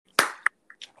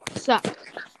Sup?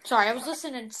 Sorry, I was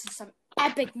listening to some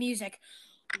epic music.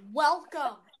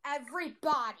 Welcome,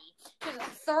 everybody, to the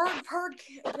third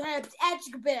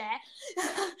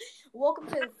Welcome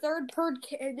to the third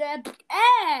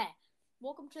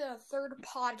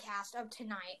podcast of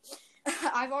tonight.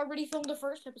 I've already filmed the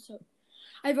first episode.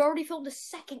 I've already filmed the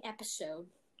second episode.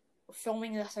 We're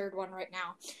filming the third one right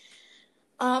now.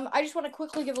 I just want to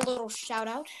quickly give a little shout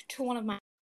out to one of my,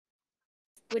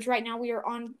 which right now we are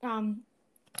on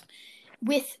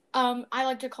with I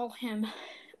like to call him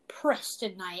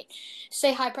Preston Knight.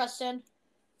 Say hi, Preston.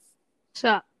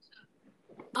 Sup?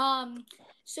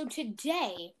 So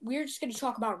today we're just gonna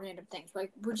talk about random things.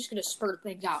 Like we're just gonna spurt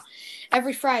things out.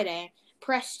 Every Friday,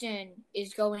 Preston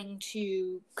is going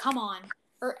to come on,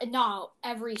 or no,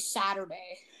 every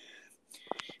Saturday.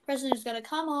 Preston is gonna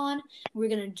come on. We're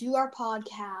gonna do our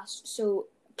podcast. So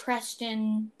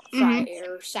Preston Friday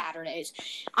or Saturdays.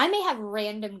 I may have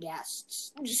random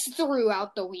guests just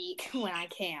throughout the week when I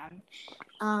can.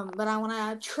 But I want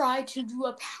to try to do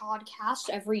a podcast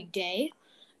every day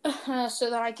so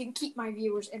that I can keep my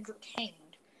viewers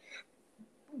entertained.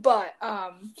 But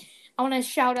I want to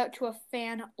shout out to a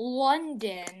fan,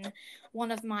 London, one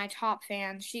of my top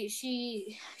fans.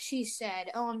 She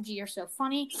said, "OMG, you're so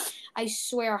funny. I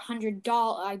swear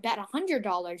I bet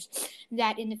 $100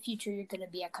 that in the future you're going to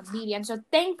be a comedian." So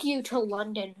thank you to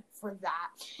London for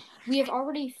that. We have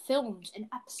already filmed an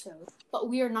episode, but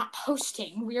we are not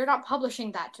posting. We are not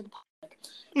publishing that to the public.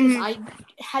 Because I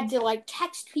had to,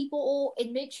 text people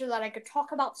and make sure that I could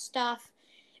talk about stuff.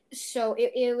 So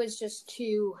it was just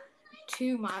too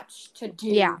much to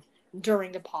do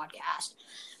during the podcast.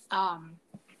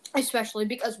 Especially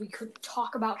because we couldn't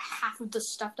talk about half of the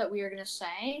stuff that we were going to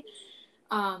say.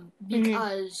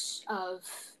 Because of,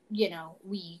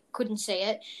 we couldn't say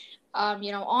it.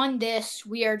 On this,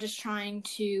 we are just trying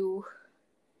to,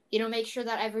 make sure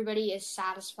that everybody is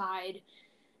satisfied,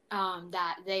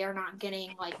 that they are not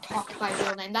getting, talked by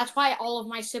real name. That's why all of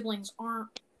my siblings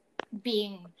aren't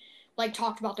being,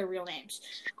 talked about their real names.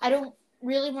 I don't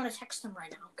really want to text them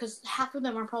right now, because half of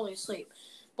them are probably asleep.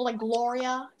 But,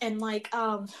 Gloria and,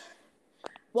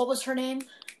 what was her name?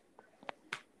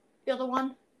 The other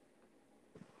one?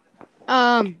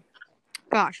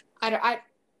 Gosh. I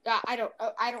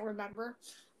don't remember.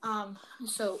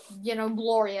 So,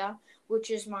 Gloria,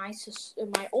 which is my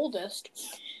oldest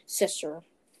sister.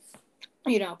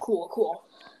 Cool.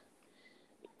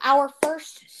 Our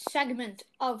first segment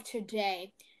of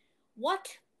today.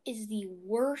 What is the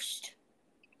worst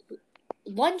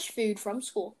lunch food from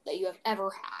school that you have ever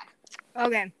had?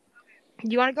 Okay. Do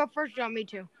you want to go first or do you want me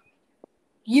to?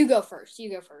 You go first.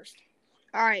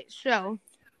 All right. So,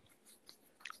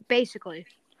 basically,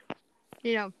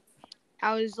 I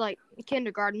was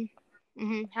kindergarten,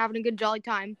 having a good jolly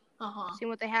time, seeing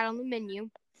what they had on the menu.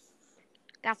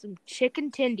 Got some chicken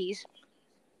tendies.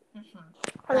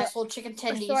 Nice little chicken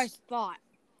tendies. So I thought.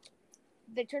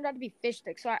 They turned out to be fish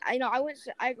sticks. So I went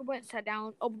and sat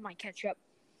down, opened my ketchup,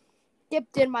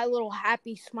 dipped in my little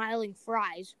happy smiling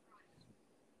fries,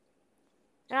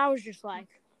 and I was just like,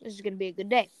 "This is gonna be a good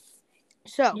day."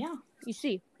 So yeah, you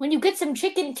see, when you get some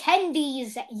chicken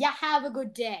tendies, you have a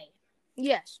good day.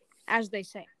 Yes, as they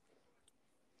say.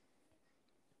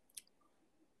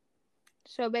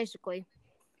 So basically,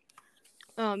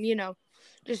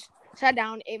 just sat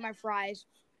down, ate my fries.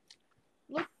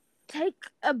 Look, take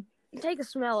a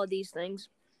smell of these things.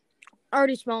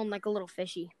 Already smelling like a little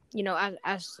fishy,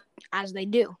 as they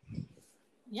do.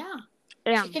 Yeah.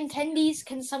 Chicken tendies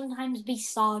can sometimes be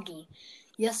soggy.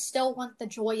 You still want the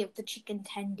joy of the chicken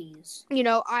tendies.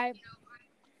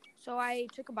 So I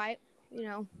took a bite.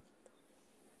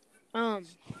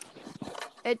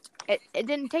 It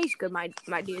didn't taste good, my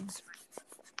dudes.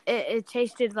 It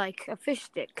tasted like a fish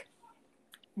stick.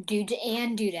 Dudes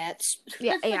and dudettes.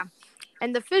 Yeah.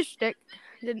 And the fish stick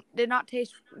did not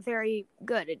taste very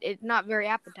good. It's not very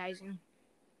appetizing.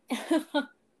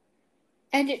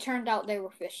 And it turned out they were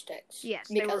fish sticks. Yes,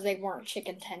 because they weren't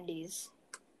chicken tendies.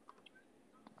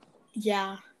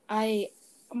 Yeah, okay.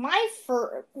 I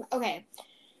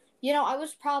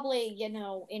was probably,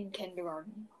 in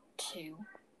kindergarten too.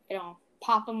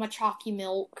 Papa my chalky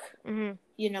milk.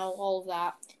 All of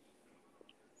that.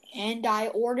 And I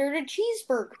ordered a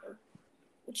cheeseburger.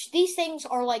 Which these things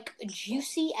are,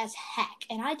 juicy as heck.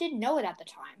 And I didn't know it at the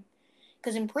time.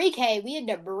 Because in pre-K, we had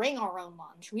to bring our own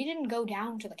lunch. We didn't go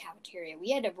down to the cafeteria. We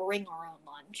had to bring our own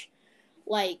lunch.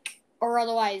 Or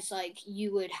otherwise,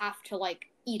 you would have to,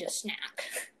 eat a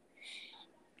snack.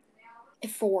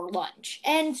 for lunch.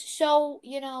 And so,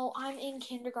 I'm in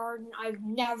kindergarten. I've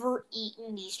never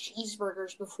eaten these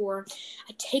cheeseburgers before.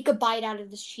 I take a bite out of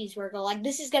this cheeseburger. Like,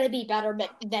 this is going to be better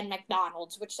than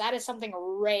McDonald's, which that is something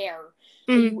rare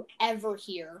that you ever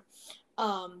hear.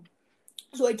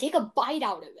 So I take a bite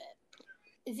out of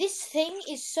it. This thing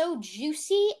is so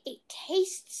juicy, it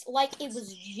tastes like it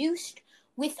was juiced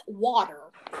with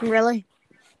water. Really?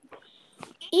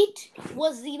 It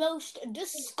was the most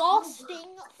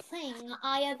disgusting thing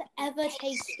I have ever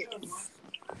tasted.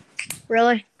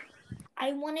 Really?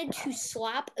 I wanted to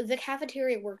slap the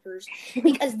cafeteria workers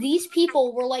because these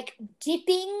people were like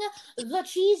dipping the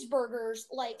cheeseburgers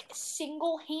like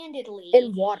single-handedly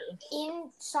In water.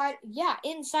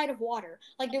 Inside of water.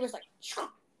 Like there was like.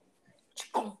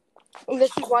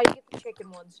 This is why you get the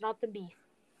chicken ones, not the beef.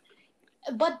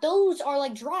 But those are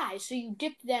like dry, so you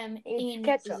dip them in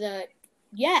ketchup.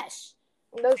 Yes.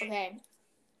 No. Okay.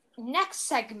 Next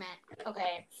segment.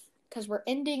 Okay. Because we're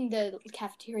ending the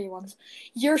cafeteria ones.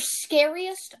 Your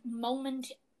scariest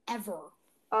moment ever.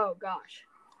 Oh, gosh.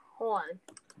 Hold on.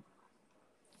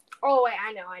 Oh, wait.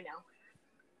 I know.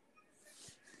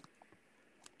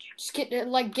 Just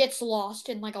gets lost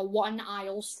in like a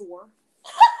one-aisle store.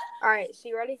 All right. So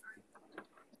you ready?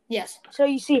 Yes. So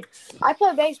you see, I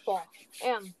play baseball.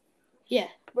 And yeah.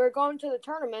 We're going to the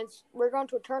tournaments. We're going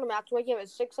to a tournament after waking up at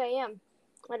 6 a.m.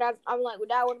 My dad, I'm like,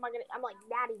 Dad, what am I gonna? I'm like,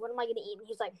 Daddy, what am I gonna eat? And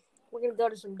he's like, we're gonna go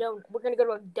to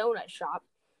a donut shop.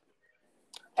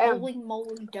 Holy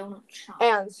moly, donut shop.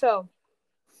 And so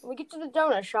when we get to the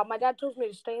donut shop, my dad tells me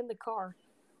to stay in the car.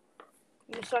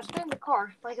 So I stay in the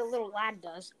car like a little lad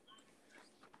does.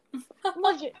 I'm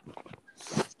legit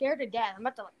scared to death. I'm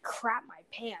about to like crap my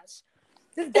pants.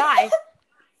 This guy,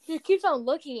 he keeps on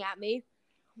looking at me.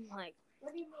 I'm like,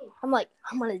 what do you mean? I'm like,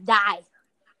 I'm gonna die.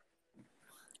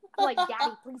 I'm like,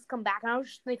 Daddy, please come back. And I was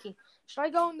just thinking, should I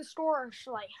go in the store or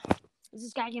should is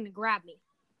this guy gonna grab me?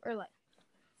 Or like,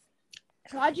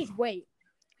 so I just wait.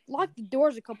 Lock the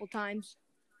doors a couple times.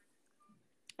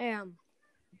 And,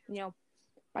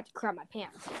 about to crap my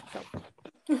pants. So.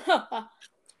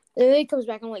 And then he comes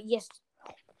back. I'm like, yes.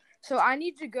 So I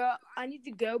need to go,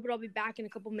 but I'll be back in a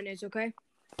couple minutes, okay?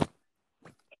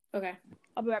 Okay.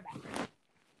 I'll be right back.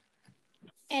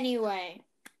 Anyway,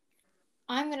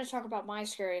 I'm going to talk about my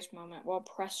scariest moment while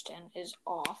Preston is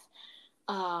off.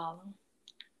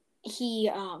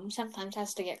 He sometimes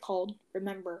has to get called.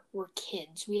 Remember, we're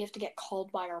kids. We have to get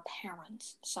called by our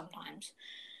parents sometimes.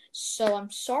 So I'm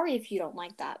sorry if you don't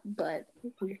like that, but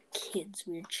we're kids.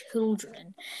 We're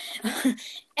children.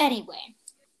 Anyway,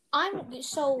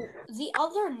 so the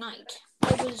other night,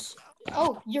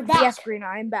 oh, you're back. Yes, Green,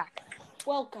 I am back.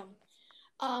 Welcome.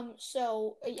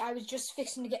 So I was just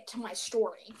fixing to get to my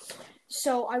story.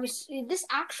 So this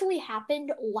actually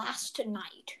happened last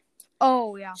night.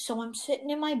 Oh, yeah. So I'm sitting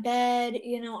in my bed,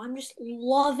 I'm just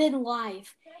loving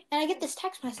life. And I get this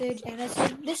text message, and it's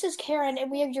like, this is Karen, and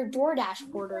we have your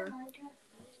DoorDash order.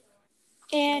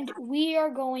 And we are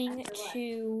going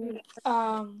to,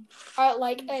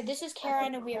 this is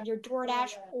Karen, and we have your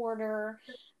DoorDash order.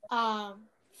 And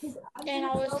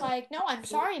I was like, no, I'm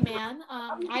sorry, ma'am.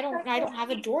 I don't have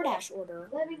a DoorDash order.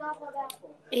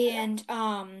 And,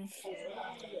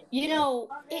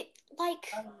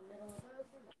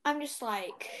 I'm just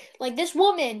like this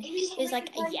woman is like,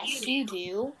 yes, you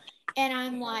do. And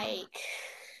I'm like,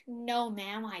 no,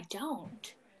 ma'am, I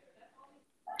don't.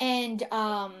 And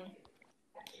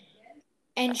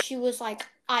she was like,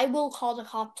 I will call the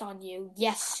cops on you.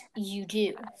 Yes, you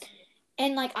do.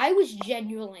 And I was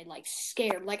genuinely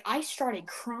scared. I started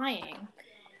crying.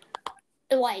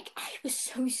 I was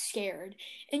so scared.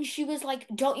 And she was like,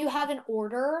 don't you have an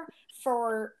order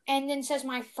for, and then says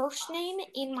my first name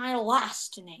and my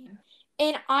last name.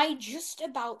 And I just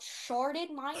about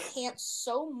sharded my pants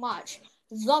so much,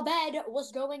 the bed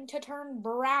was going to turn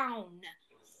brown.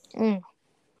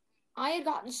 I had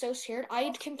gotten so scared, I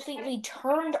had completely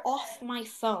turned off my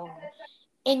phone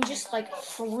and just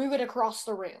threw it across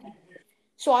the room.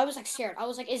 So I was scared. I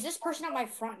was like, is this person at my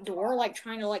front door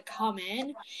trying to come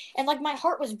in? And my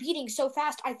heart was beating so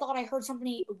fast, I thought I heard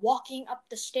somebody walking up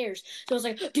the stairs. So I was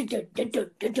like, dun, dun, dun,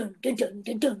 dun, dun, dun, dun, dun,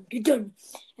 dun, dun, dun.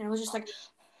 And I was just like,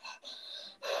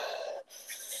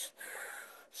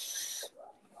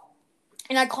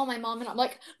 and I call my mom and I'm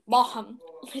like, Mom,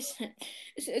 listen,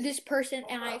 this person,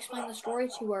 and I explained the story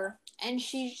to her, and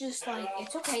she's just like,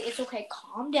 it's okay,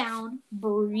 calm down,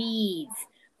 breathe,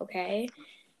 okay?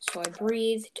 So I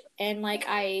breathed, and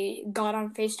I got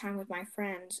on FaceTime with my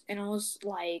friends, and I was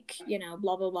like,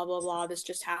 blah, blah, blah, blah, blah, this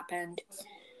just happened.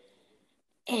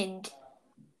 And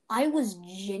I was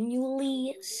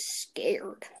genuinely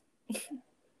scared.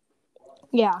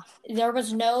 Yeah. There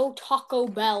was no Taco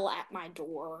Bell at my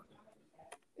door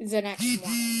the next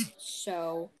morning,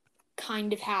 so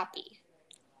kind of happy,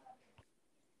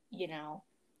 you know.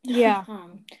 Yeah.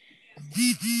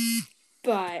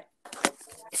 But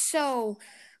so,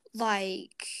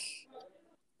 like,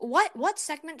 what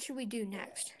segment should we do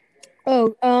next?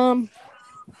 Oh,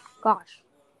 gosh.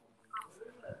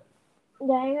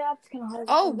 Yeah, that's kind of hard.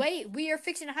 Oh, wait, we are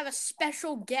fixing to have a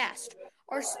special guest.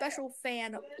 Our special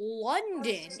fan,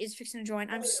 London, is fixing to join.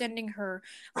 I'm sending her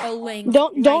a link.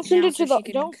 Don't send now it to so she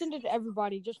can... don't send it to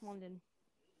everybody, just London.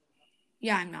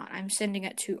 Yeah, I'm not. I'm sending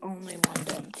it to only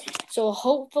London. So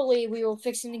hopefully we will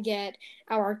fixing to get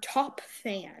our top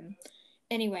fan.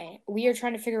 Anyway, we are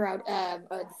trying to figure out a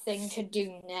thing to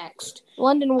do next.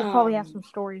 London will probably have some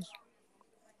stories.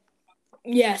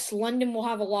 Yes, London will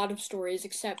have a lot of stories,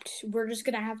 except we're just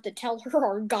going to have to tell her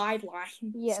our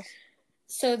guidelines. Yes.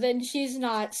 So then she's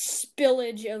not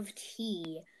spillage of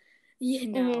tea, you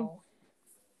know. Mm-hmm.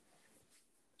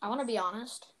 I want to be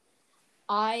honest.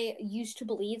 I used to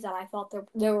believe that I thought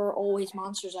there were always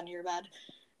monsters under your bed.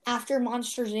 After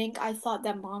Monsters, Inc., I thought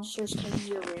that monsters came to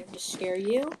your room to scare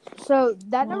you. So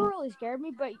that never really scared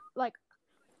me, but like,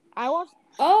 I watched.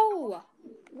 Oh,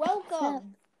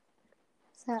 welcome.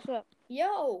 What's up?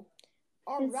 Yo,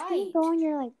 all Is right. he go on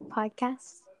your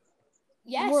podcast?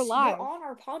 Yes, We're live. You're on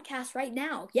our podcast right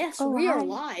now. Yes, Oh, we are hi.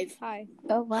 live. Hi.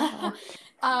 Oh wow.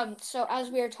 So as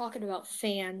we are talking about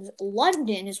fans,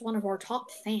 London is one of our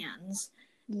top fans.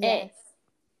 Yes.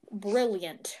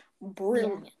 Brilliant.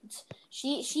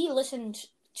 She listened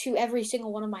to every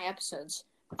single one of my episodes.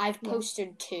 I've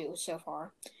posted 2 so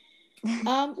far.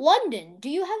 London, do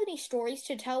you have any stories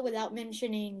to tell without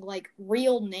mentioning like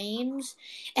real names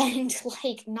and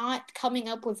like not coming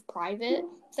up with private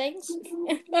things?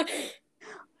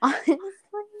 Honestly,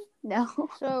 no.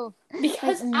 So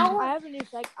Because I have a new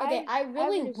segment. Okay, I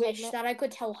really wish that I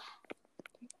could tell.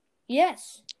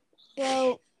 Yes.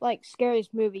 So, like,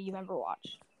 scariest movie you've ever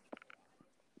watched?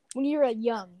 When you were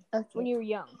young. Okay. When you were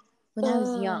young. When I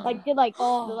was young. Like, did like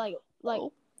sort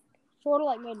of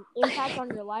like made an impact on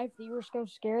your life that you were so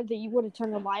scared that you wouldn't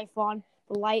turn the light on,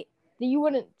 that you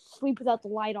wouldn't sleep without the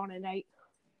light on at night.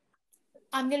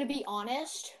 I'm gonna be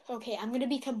honest. Okay, I'm gonna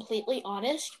be completely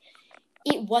honest.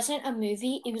 It wasn't a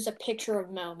movie. It was a picture of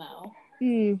Momo.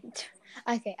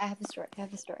 Okay, I have a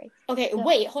story. Okay,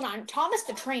 wait, hold on. Thomas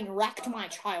the Train wrecked my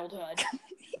childhood.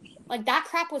 Like, that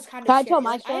crap was kind of scary. Can I tell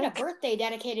my I had a birthday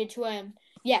dedicated to him.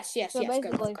 Yes. So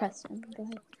basically, Preston, go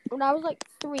ahead. when I was like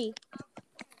 3,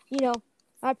 you know,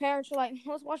 my parents were like,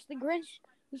 let's watch The Grinch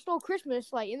Who Stole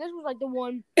Christmas. Like, and this was like the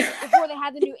one before they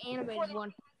had the new animated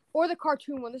one or the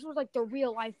cartoon one. This was like the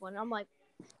real life one. I'm like,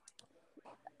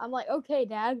 okay,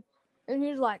 Dad. And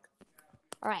he's like,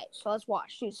 all right, so let's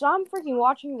watch. Dude, so I'm freaking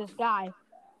watching this guy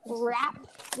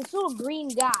this little green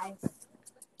guy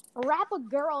wrap a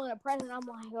girl in a present. I'm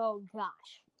like, oh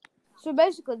gosh. So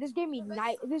basically, this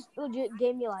legit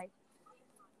gave me like,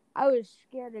 I was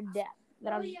scared to death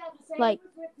that I was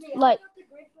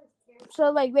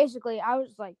so like basically I was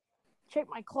like, check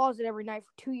my closet every night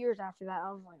for 2 years after that.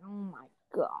 I was like, oh my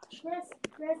gosh.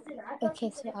 Okay,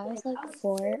 so I was like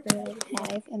 4 or like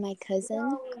 5, and my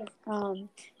cousin,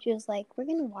 she was like, "We're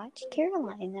gonna watch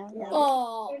Caroline." And I was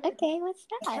like, "Okay, what's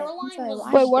that?" Caroline so I was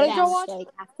watched Wait, what it. did y'all watch? Like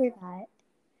after that,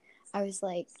 I was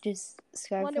like just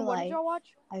scared London, for what like. did y'all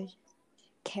watch? I was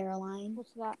Caroline.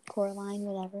 What's that? Coraline,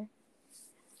 whatever.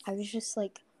 I was just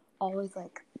like always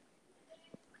like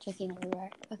checking everywhere.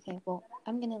 Okay, well,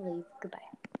 I'm gonna leave. Goodbye.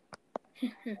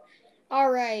 All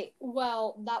right.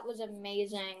 Well, that was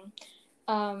amazing.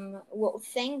 Well,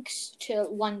 thanks to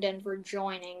London for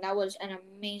joining. That was an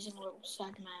amazing little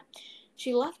segment.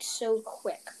 She left so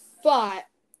quick. But,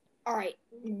 all right,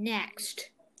 next.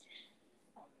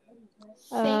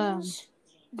 Things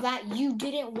that you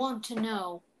didn't want to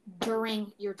know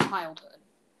during your childhood.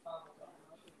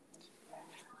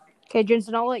 Okay,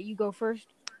 Jensen, I'll let you go first.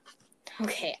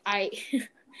 Okay,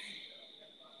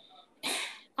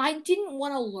 I didn't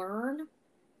want to learn,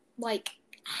 like,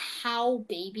 how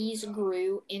babies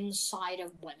grew inside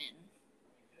of women.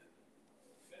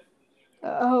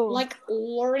 Oh. Like,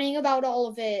 learning about all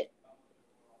of it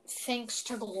thanks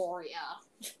to Gloria.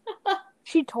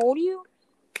 She told you?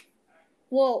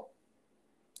 Well,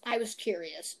 I was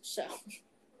curious, so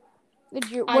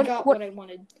I got what I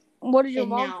wanted. What did your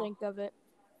mom think of it?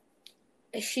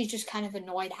 She's just kind of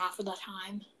annoyed half of the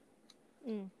time.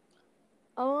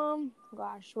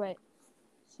 Gosh, wait.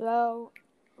 So,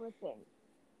 let's think.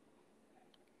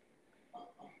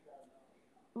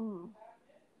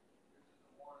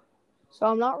 So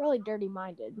I'm not really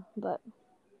dirty-minded, but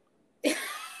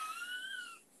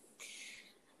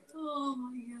Oh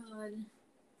my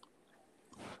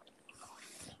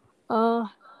god.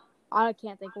 I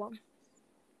can't think of one.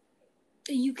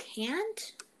 You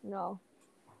can't? No.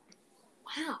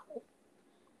 Wow.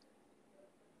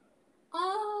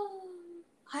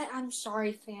 I'm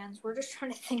sorry, fans. We're just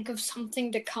trying to think of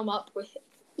something to come up with.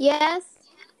 Yes.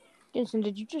 Jensen,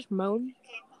 did you just moan?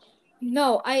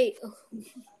 No,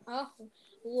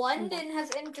 London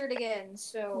has entered again,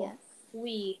 so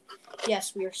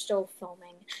Yes. we are still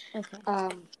filming. Okay.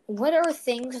 What are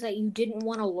things that you didn't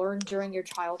want to learn during your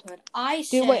childhood? I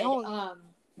Wait, hold on.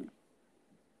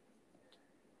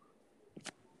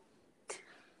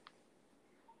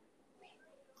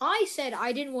 I said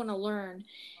I didn't want to learn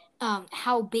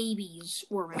how babies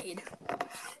were made.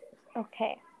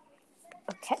 Okay.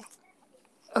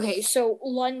 Okay, so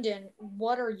London,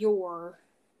 what are your...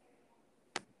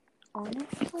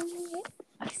 Honestly,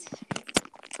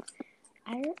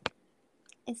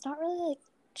 it's not really like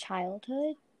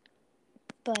childhood,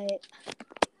 but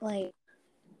like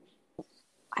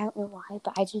I don't know why,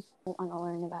 but I just don't want to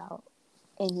learn about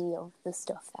any of the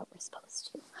stuff that we're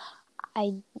supposed to.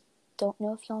 I don't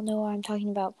know if y'all know what I'm talking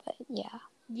about, but yeah.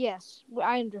 Yes,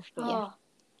 I understand.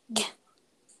 Yeah,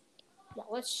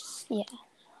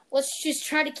 let's just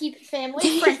try to keep it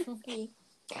family friendly.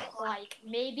 Like,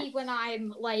 maybe when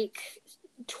I'm,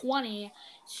 20,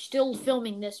 still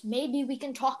filming this, maybe we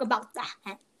can talk about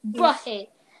that. But...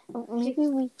 maybe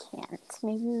we can't.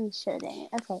 Maybe we shouldn't.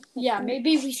 Okay. Yeah,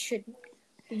 maybe we shouldn't.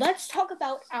 Let's talk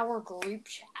about our group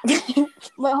chat.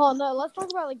 Wait, hold on. No, let's talk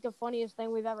about, the funniest thing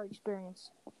we've ever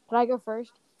experienced. Can I go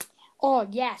first? Oh,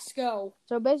 yes, go.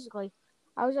 So, basically,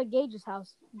 I was at Gage's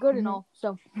house. Good and all.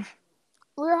 So,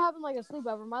 we were having, a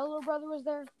sleepover. My little brother was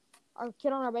there. Our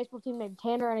kid on our baseball team named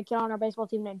Tanner and a kid on our baseball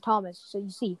team named Thomas. So, you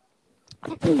see.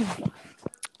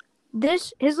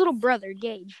 His little brother,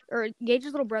 Gage's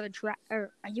little brother,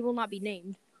 he will not be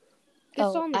named,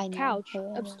 gets on the couch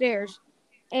upstairs,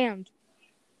 and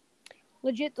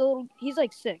legit, he's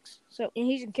 6, so, and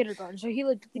he's in kindergarten, so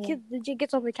kid legit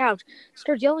gets on the couch,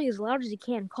 starts yelling as loud as he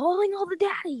can, calling all the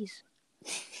daddies.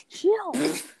 Chill.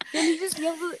 And he just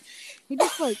yells, kid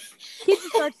just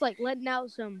starts, letting out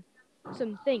some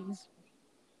things.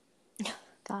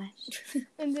 Gosh.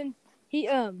 And then he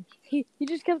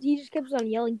just kept on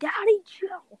yelling, "Daddy,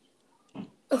 chill!"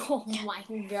 Oh my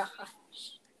gosh!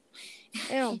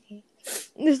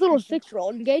 This little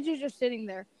 6-year-old, and Gage is just sitting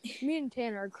there. Me and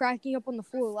Tanner are cracking up on the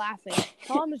floor laughing.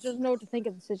 Thomas doesn't know what to think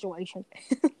of the situation.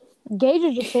 Gage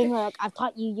is just sitting there like, I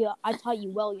taught you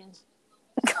Williams.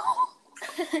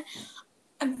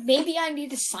 Maybe I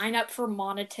need to sign up for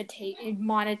monetization. Okay.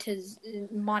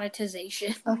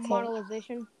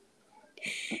 Monetization.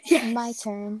 Yes. My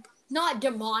turn. Not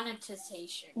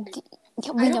demonetization.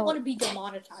 I don't want to be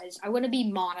demonetized. I want to be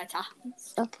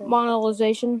monetized. Okay.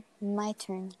 Monetization. My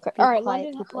turn. All right,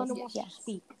 London wants to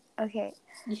speak. Okay.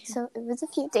 So it was a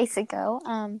few days ago.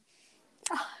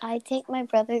 I take my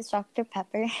brother's Dr.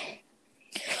 Pepper.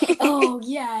 Oh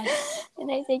yes.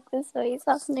 And I take the soy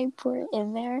sauce and I pour it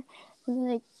in there, and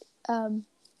then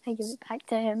I give it back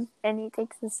to him, and he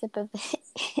takes a sip of it.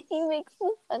 He makes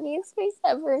the funniest face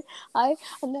ever. I'm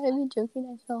not even joking.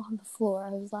 I fell on the floor.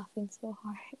 I was laughing so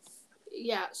hard.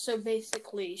 Yeah. So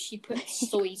basically, she put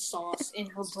soy sauce in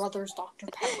her brother's Dr.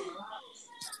 Pepper.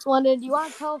 London, do you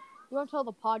want to tell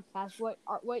the podcast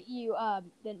what you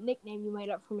the nickname you made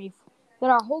up for me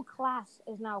that our whole class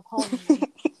is now calling me?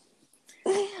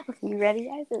 Okay, you ready,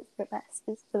 guys? It's the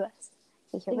best.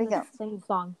 Okay, here we go. Sing the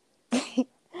song.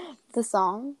 The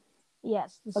song?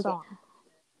 Yes, the song.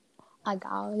 I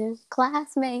got a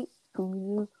classmate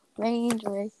who range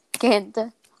with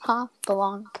Kenta hop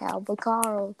along Cowboy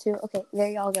Carl too. Okay, there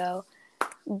y'all go.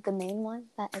 The main one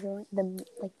that everyone the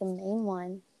main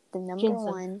one, the number Jensen.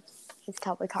 one is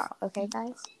Cowboy Carl. Okay,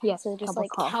 guys? Yes, so just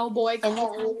Cowboy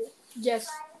Carl. Yes.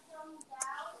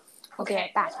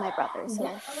 Okay, that's my brother. So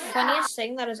the funniest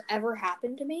thing that has ever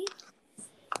happened to me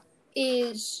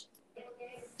is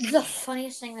the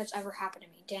funniest thing that's ever happened to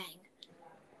me. Dang.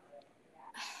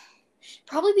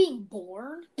 Probably being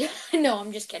born. No,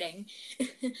 I'm just kidding.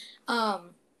 I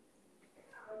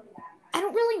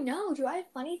don't really know. Do I have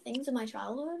funny things in my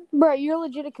childhood? Bro, you're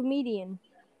legit a comedian.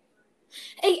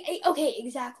 Hey, okay,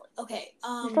 exactly. Okay.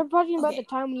 Start talking about the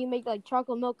time when you make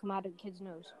chocolate milk come out of a kid's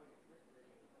nose.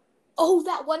 Oh,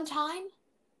 that one time?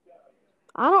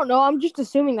 I don't know. I'm just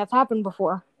assuming that's happened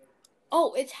before.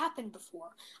 Oh, it's happened before.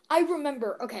 I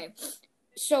remember. Okay,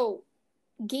 so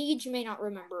Gage may not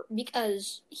remember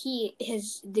because he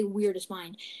has the weirdest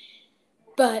mind.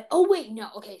 But, oh wait, no.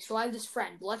 Okay, so I have this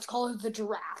friend. Let's call her the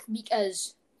giraffe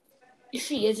because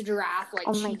she is a giraffe.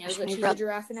 She knows that she's a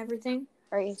giraffe and everything.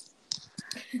 Right.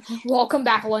 Welcome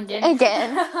back, London.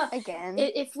 Again.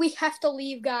 If we have to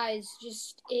leave, guys,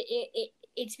 just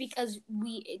it's because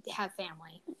we have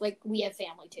family. Like, we have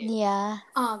family too. Yeah.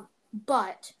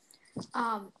 But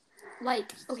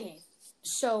like, okay,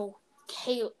 so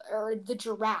or the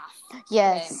giraffe.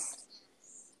 Yes.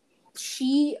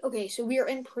 Okay, so we are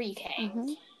in pre-K,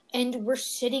 Mhm. and we're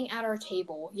sitting at our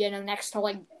table, next to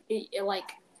like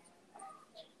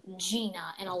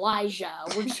Gina and Elijah.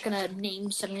 We're just gonna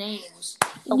name some names.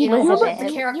 Elizabeth.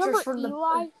 The characters remember from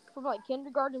Eli from like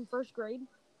kindergarten, first grade?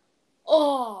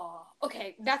 Oh,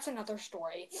 okay, that's another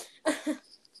story.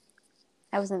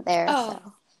 I wasn't there.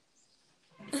 Oh.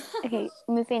 So. Okay,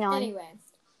 moving on. Anyway,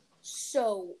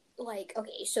 so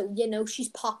she's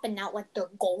popping out like the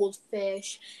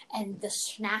goldfish and the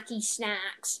snacky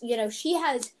snacks. She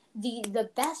has the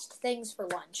best things for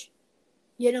lunch.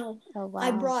 Oh, wow. I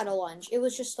brought a lunch. It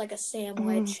was just like a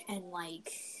sandwich and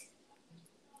like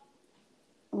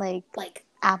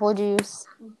apple juice.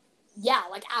 Yeah,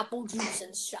 like apple juice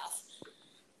and stuff.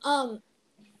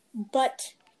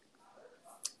 But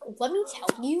let me tell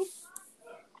you,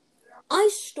 I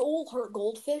stole her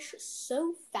goldfish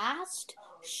so fast.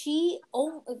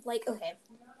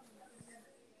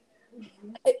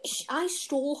 I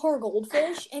stole her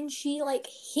goldfish and she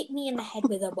hit me in the head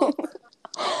with a book.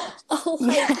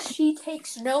 She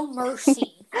takes no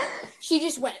mercy. She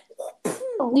just went.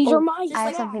 These are my. I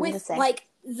have something to with say.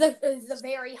 The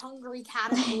very hungry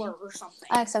caterpillar or something.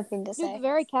 I have something to say. The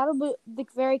very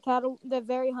hungry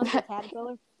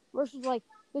caterpillar versus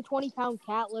the 20-pound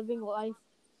cat living life.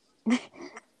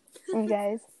 You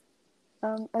guys.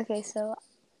 Okay, so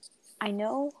I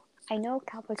know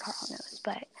Cowboy Carl knows,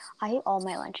 but I eat all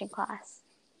my lunch in class.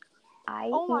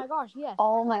 Oh my gosh, yes.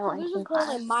 All my lunch in class.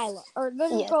 This is called Mila. Or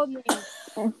this is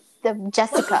called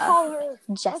Jessica. Let's just call her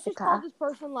Jessica. Let's just call this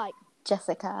person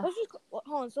Jessica.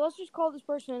 hold on. So let's just call this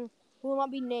person who will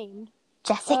not be named.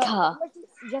 Jessica.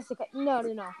 Jessica. No.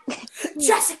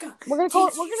 Jessica. We're gonna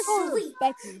call her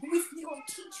Becky. With your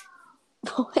teacher.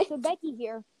 What? So Becky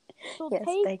here. So Yes,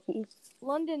 take Becky.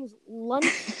 London's lunch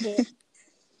kit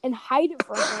and hide it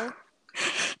from her,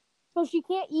 so she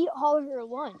can't eat all of her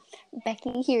lunch.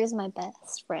 Becky here is my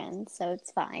best friend, so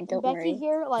it's fine. Don't worry. Becky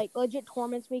here legit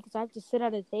torments me because I have to sit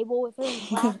at a table with her in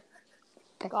class.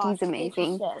 Becky's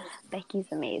amazing.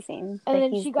 Becky's amazing. And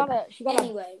Becky's then she got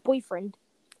a boyfriend.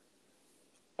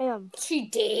 She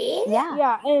did? Yeah.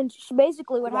 Yeah, and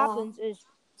basically what happens is,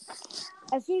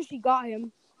 as soon as she got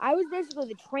him, I was basically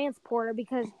the transporter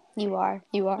because you are.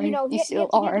 You he still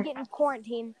had are. to get in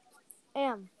quarantine,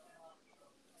 and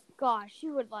gosh, she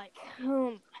would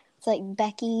It's like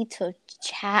Becky to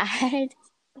Chad.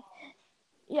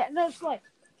 Yeah, that's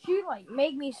she would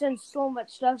make me send so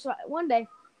much stuff. So one day,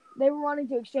 they were wanting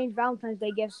to exchange Valentine's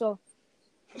Day gifts, so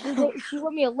she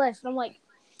wrote me a list. And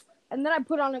and then I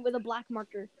put on it with a black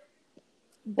marker,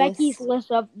 Becky's list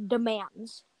of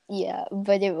demands. Yeah,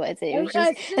 but it wasn't. It was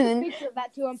I just. sent a picture of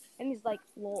that to him, and he's like,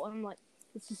 "Lol." And I'm like,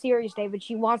 "It's a serious day, but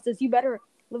she wants this. You better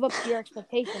live up to your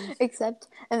expectations."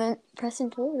 And then Preston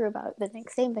told her about it the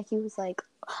next day, and Becky was like,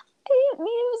 "I didn't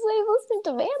mean to say list of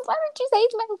demands. Why would you say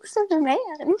it's my list of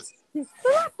demands?"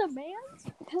 They're not demands.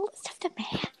 They're list of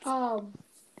demands. All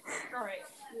right.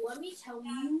 Let me tell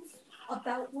you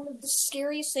about one of the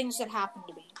scariest things that happened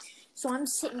to me. So I'm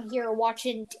sitting here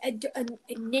watching a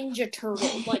Ninja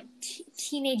Turtle,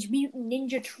 Teenage Mutant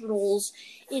Ninja Turtles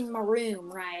in my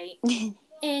room, right?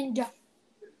 And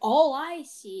all I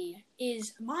see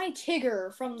is my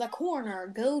Tigger from the corner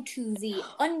go to the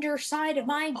underside of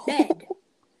my bed.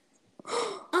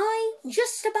 I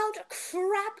just about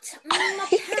crapped my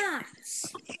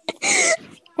pants.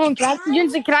 Hold on,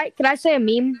 Jensen, can I say a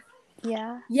meme?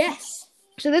 Yeah. Yes.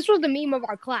 So this was the meme of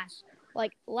our class,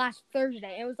 last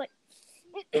Thursday. It was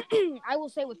I will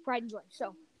say with pride and joy.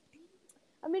 So,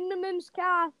 I'm in the meme's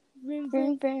car. Vroom,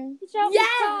 vroom.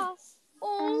 Yes.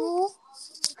 Oh.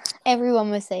 Everyone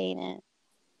was saying it.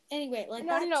 Anyway, wait,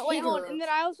 hold on. And then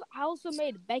I also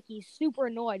made Becky super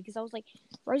annoyed because I was like,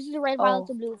 roses are red,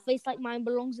 violets are blue, a face like mine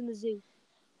belongs in the zoo.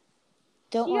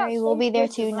 Don't worry, we'll be there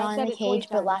too, not in the cage,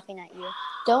 but laughing at you.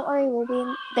 Don't worry, we'll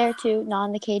be there too, not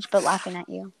in the cage, but laughing at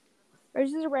you.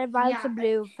 Roses are red, violets are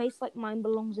blue, face like mine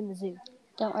belongs in the zoo.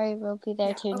 Don't worry, we'll be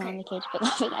there too, not in the cage, but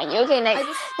laughing at you. Okay,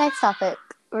 next topic.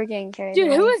 We're getting carried away.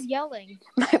 Dude, who is yelling?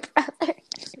 My brother.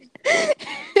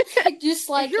 Just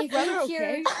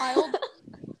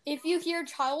if you hear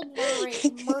child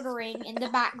murdering in the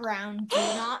background, do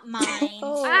not mind. It's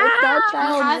not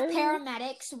child we have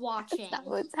paramedics watching. That's not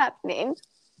what's happening.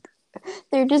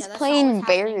 They're just playing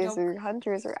bears or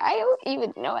hunters, or I don't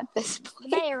even know at this point.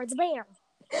 The bear.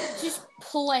 just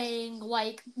playing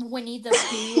like Winnie the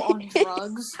Pooh on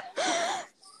drugs.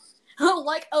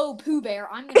 Like, oh, Pooh Bear,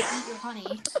 I'm gonna eat your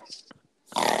honey.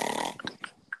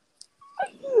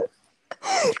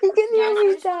 You can hear Guys, I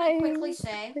me just want to dying. quickly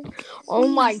say, Oh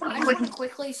my I just god. want to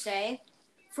quickly say,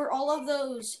 for all of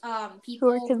those people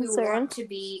Who are who concerned. want to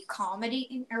be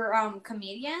comedy or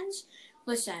comedians,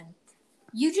 listen,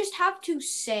 you just have to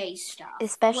say stuff.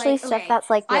 Especially like, stuff okay, that's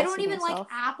like I don't roasting even like yourself.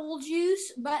 apple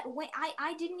juice, but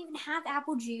I didn't even have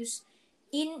apple juice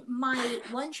in my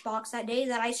lunchbox that day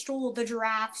that I stole the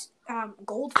giraffe's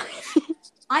goldfish.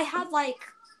 I had like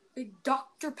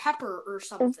Dr. Pepper or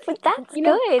something. But that's You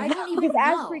know, good. I don't even Because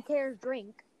know. Ashley cares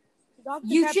drink. Dr.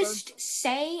 You Pepper. just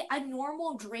say a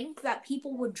normal drink that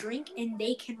people would drink and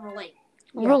they can relate.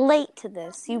 Yeah. Relate to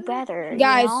this. You better.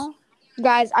 Guys. You know?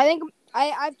 Guys, I think I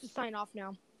have to sign off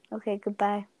now. Okay,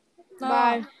 goodbye.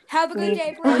 Bye. Have a good Leave.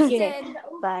 day, Okay. Preston.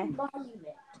 Bye.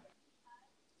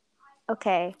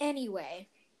 Okay. Anyway,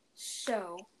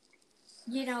 so,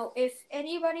 if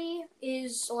anybody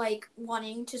is like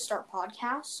wanting to start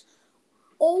podcasts,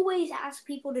 always ask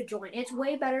people to join. It's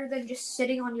way better than just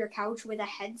sitting on your couch with a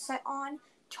headset on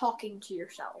talking to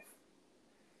yourself.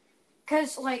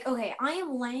 Because, like, okay, I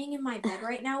am laying in my bed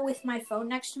right now with my phone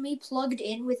next to me, plugged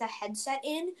in with a headset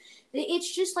in.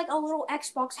 It's just like a little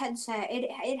Xbox headset.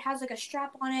 It has, like, a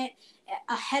strap on it,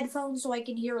 a headphone so I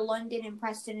can hear London and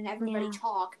Preston and everybody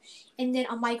talk, and then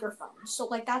a microphone. So,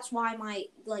 like, that's why my,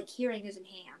 like, hearing is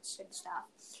enhanced and stuff.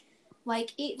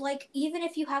 Like, even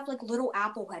if you have, like, little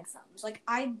Apple headphones, like,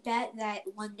 I bet that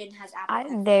London has Apple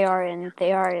headphones. They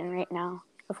are in right now,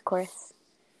 of course.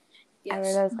 Yes, I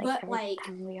wear those, but, every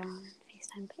time we are on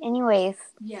FaceTime. But anyways.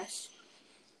 Yes.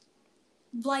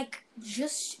 Like,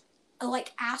 just,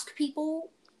 like, ask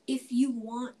people if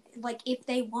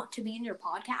they want to be in your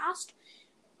podcast.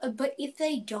 But if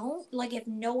they don't, like, if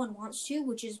no one wants to,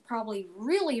 which is probably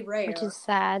really rare. Which is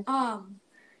sad.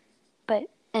 But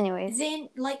anyways. Then,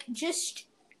 like, just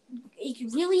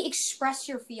really express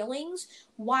your feelings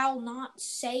while not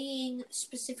saying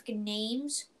specific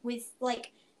names with,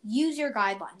 like, use your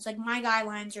guidelines. Like, my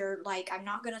guidelines are, like, I'm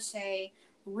not going to say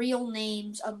real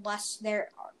names unless they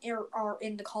are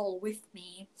in the call with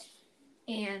me.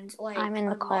 And, like, I'm in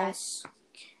the call. Yes.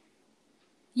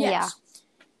 Yeah.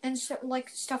 And so, like,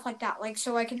 stuff like that. Like,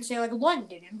 so I can say, like,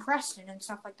 London and Preston and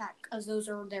stuff like that because those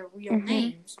are their real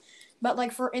names. But,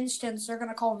 like, for instance, they're going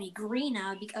to call me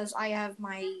Greena because I have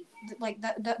my, like,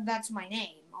 that's my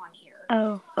name on here.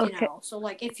 Oh, okay. You know? So,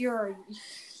 like, if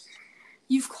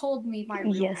you've called me my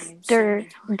real name so many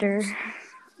times.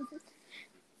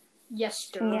 Yes,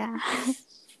 Dur. Yeah.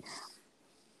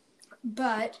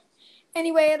 But,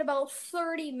 anyway, at about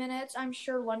 30 minutes, I'm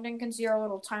sure London can see our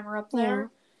little timer up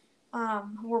there.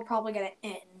 We're probably going to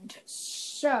end.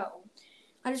 So,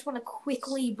 I just want to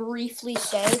briefly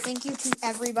say thank you to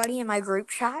everybody in my group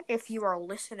chat if you are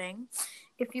listening.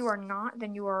 If you are not,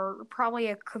 then you are probably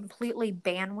a completely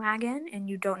bandwagon and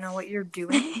you don't know what you're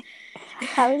doing.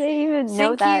 How would they even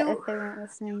know that if they weren't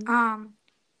listening?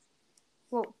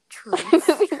 Well, true.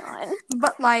 Moving on.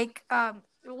 But, like,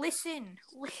 listen,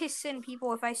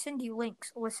 people. If I send you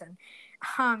links, listen.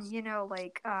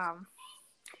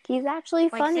 He's actually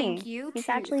funny. Thank you. He's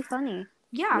actually funny.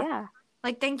 Yeah.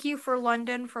 Like, thank you for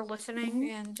London for listening,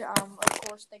 and, of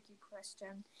course, thank you,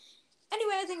 Preston.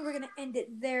 Anyway, I think we're going to end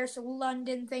it there. So,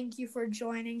 London, thank you for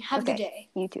joining. Have a good day.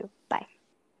 You too. Bye.